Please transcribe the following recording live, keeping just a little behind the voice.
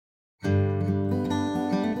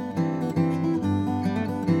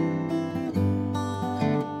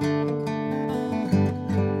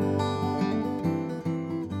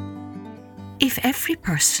If every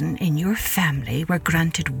person in your family were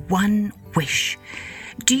granted one wish,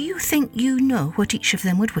 do you think you know what each of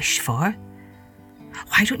them would wish for?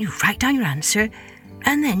 Why don't you write down your answer,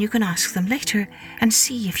 and then you can ask them later and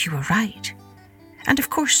see if you were right. And of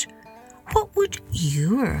course, what would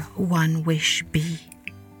your one wish be?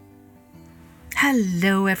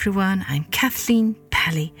 Hello everyone, I'm Kathleen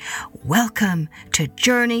Pelly. Welcome to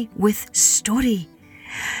Journey with Story.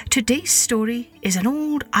 Today's story is an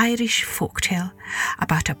old Irish folktale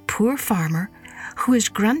about a poor farmer who is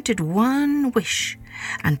granted one wish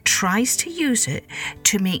and tries to use it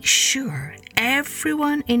to make sure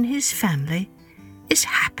everyone in his family is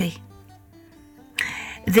happy.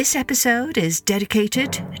 This episode is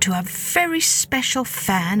dedicated to a very special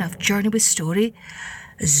fan of Journey with Story,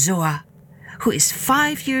 Zoa, who is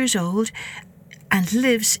 5 years old and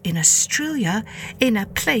lives in Australia in a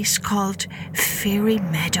place called Fairy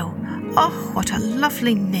Meadow. Oh, what a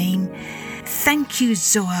lovely name. Thank you,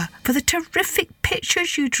 Zoa, for the terrific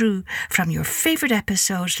pictures you drew from your favourite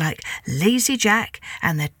episodes like Lazy Jack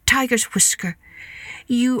and the Tiger's Whisker.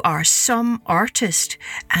 You are some artist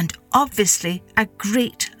and obviously a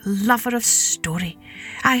great lover of story.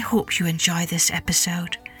 I hope you enjoy this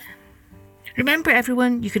episode. Remember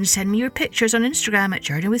everyone, you can send me your pictures on Instagram at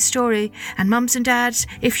Journey with Story. And mums and dads,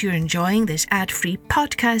 if you're enjoying this ad-free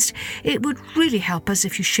podcast, it would really help us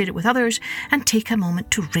if you share it with others and take a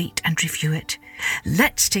moment to rate and review it.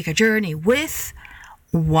 Let's take a journey with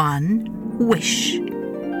One Wish.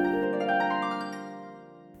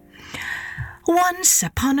 Once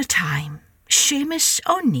upon a time, Seamus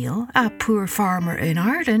O'Neill, a poor farmer in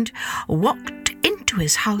Ireland, walked into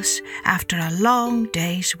his house after a long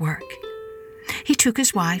day's work. He took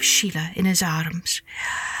his wife, Sheila, in his arms.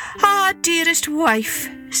 "Ah, dearest wife,"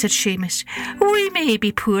 said Seamus, "we may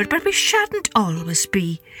be poor, but we shan't always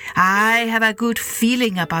be. I have a good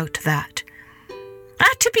feeling about that."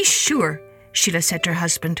 "Ah, to be sure," Sheila said to her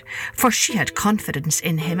husband, for she had confidence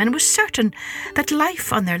in him and was certain that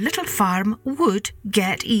life on their little farm would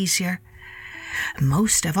get easier.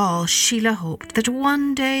 Most of all, Sheila hoped that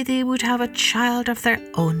one day they would have a child of their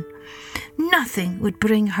own. Nothing would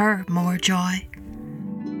bring her more joy.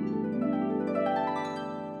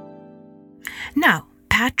 Now,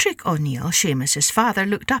 Patrick O'Neill, Seamus's father,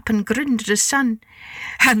 looked up and grinned at his son.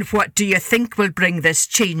 "And what do you think will bring this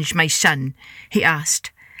change, my son?" he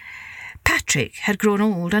asked. Patrick had grown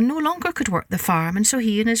old and no longer could work the farm, and so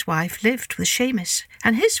he and his wife lived with Seamus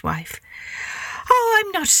and his wife. "Oh,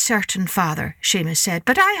 I'm not certain, father," Seamus said,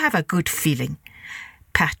 "but I have a good feeling."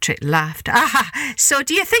 Patrick laughed. "Ah, so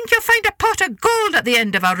do you think you'll find a pot of gold at the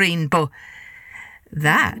end of a rainbow?"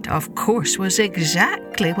 That, of course, was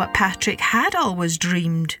exactly what Patrick had always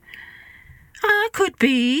dreamed. Could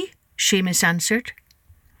be," Seamus answered.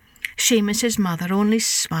 Seamus's mother only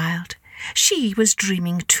smiled. She was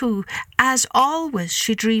dreaming too. As always,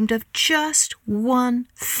 she dreamed of just one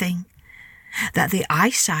thing: that the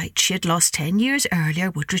eyesight she had lost 10 years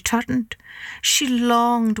earlier would return. She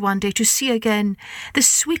longed one day to see again the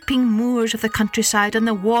sweeping moors of the countryside and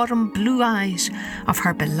the warm blue eyes of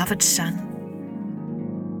her beloved son.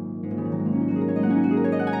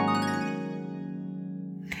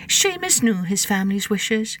 Seamus knew his family's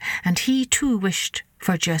wishes, and he too wished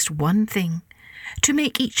for just one thing: to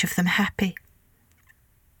make each of them happy.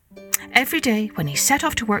 Every day when he set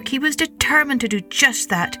off to work, he was determined to do just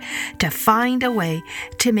that, to find a way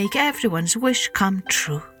to make everyone's wish come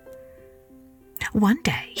true. One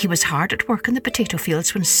day he was hard at work in the potato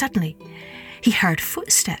fields when suddenly he heard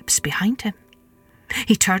footsteps behind him.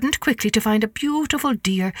 He turned quickly to find a beautiful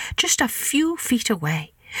deer just a few feet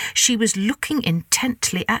away. She was looking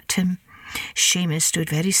intently at him. Seamus stood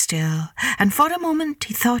very still, and for a moment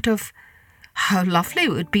he thought of how lovely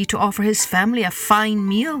it would be to offer his family a fine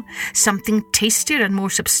meal, something tastier and more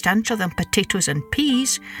substantial than potatoes and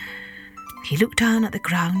peas. He looked down at the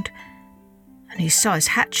ground and he saw his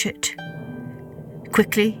hatchet.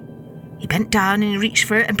 Quickly, he bent down and reached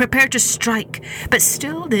for it and prepared to strike, but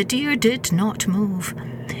still the deer did not move.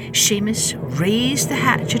 Seamus raised the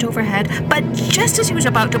hatchet overhead, but just as he was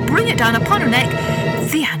about to bring it down upon her neck,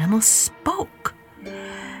 the animal spoke.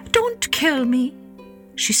 "Don't kill me,"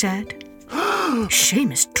 she said.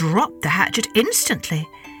 Seamus dropped the hatchet instantly.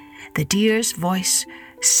 The deer's voice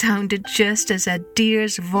sounded just as a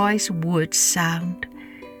deer's voice would sound.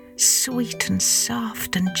 Sweet and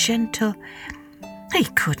soft and gentle. He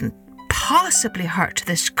couldn't possibly hurt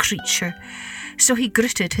this creature, so he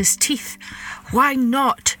gritted his teeth. "Why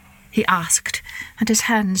not?" he asked, and his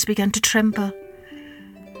hands began to tremble.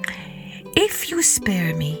 "If you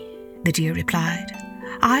spare me," the deer replied,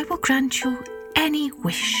 "I will grant you any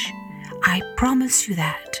wish. I promise you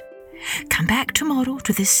that. Come back tomorrow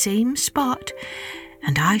to this same spot,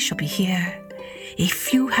 and I shall be here.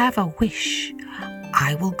 If you have a wish,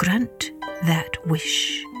 I will grant that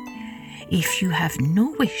wish. If you have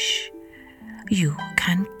no wish, you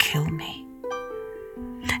can kill me."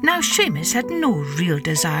 Now Seamus had no real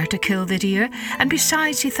desire to kill the deer, and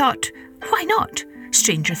besides he thought, why not?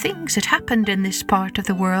 Stranger things had happened in this part of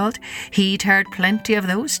the world. He'd heard plenty of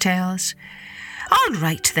those tales. "All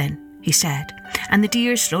right then," he said, and the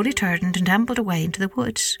deer slowly turned and ambled away into the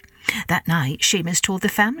woods. That night Seamus told the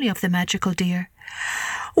family of the magical deer.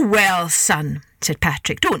 "Well, son," said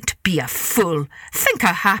Patrick, "don't be a fool. Think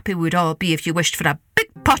how happy we'd all be if you wished for a big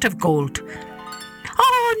pot of gold."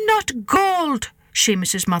 "Oh, not gold,"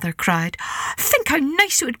 Seamus's mother cried. "Think how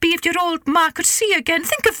nice it would be if your old ma could see again.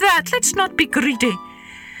 Think of that. Let's not be greedy."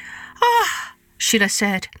 "Ah," Sheila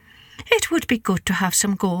said, "it would be good to have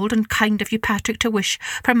some gold, and kind of you, Patrick, to wish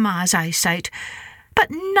for ma's eyesight. But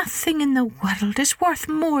nothing in the world is worth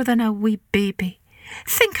more than a wee baby.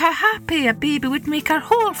 Think how happy a baby would make our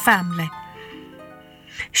whole family."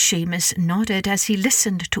 Seamus nodded as he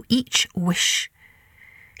listened to each wish.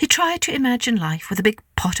 He tried to imagine life with a big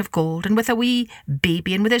pot of gold and with a wee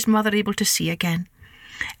baby and with his mother able to see again.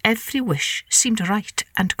 Every wish seemed right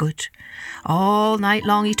and good. All night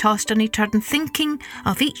long he tossed and he turned, thinking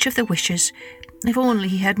of each of the wishes. If only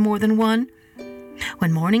he had more than one.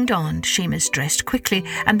 When morning dawned, Seamus dressed quickly,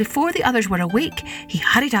 and before the others were awake, he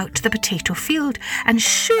hurried out to the potato field, and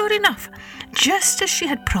sure enough, just as she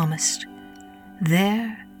had promised,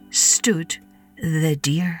 there stood the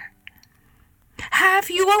deer. "Have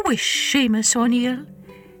you a wish, Seamus O'Neill?"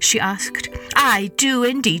 she asked. "I do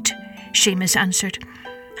indeed," Seamus answered.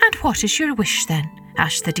 "And what is your wish then?"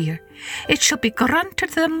 asked the deer. "It shall be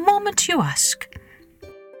granted the moment you ask."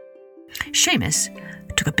 Seamus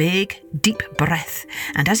took a big, deep breath,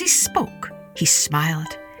 and as he spoke, he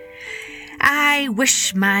smiled. "I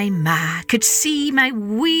wish my ma could see my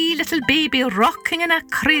wee little baby rocking in a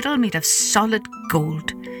cradle made of solid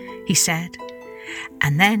gold," he said.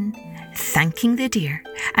 And then, thanking the deer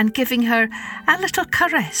and giving her a little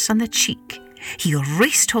caress on the cheek, he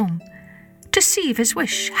raced home to see if his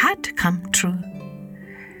wish had come true.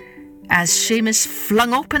 As Seamus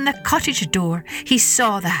flung open the cottage door, he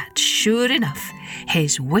saw that, sure enough,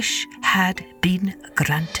 his wish had been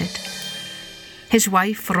granted. His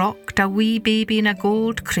wife rocked a wee baby in a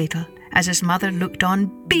gold cradle as his mother looked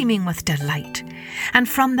on, beaming with delight. And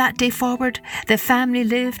from that day forward, the family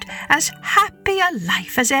lived as happy a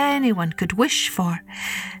life as anyone could wish for,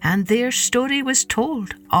 and their story was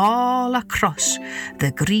told all across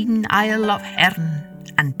the green Isle of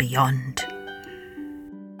Herne and beyond.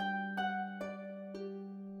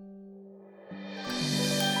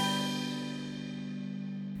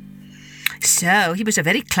 So he was a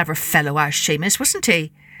very clever fellow, our Seamus, wasn't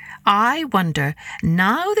he? I wonder,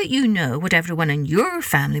 now that you know what everyone in your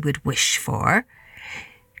family would wish for,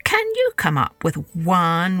 can you come up with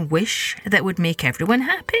one wish that would make everyone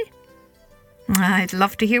happy? I'd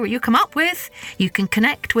love to hear what you come up with. You can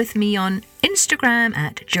connect with me on Instagram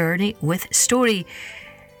at Journey with Story,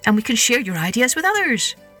 and we can share your ideas with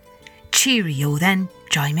others. Cheerio then.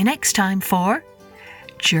 Join me next time for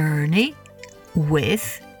Journey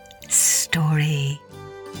with Story.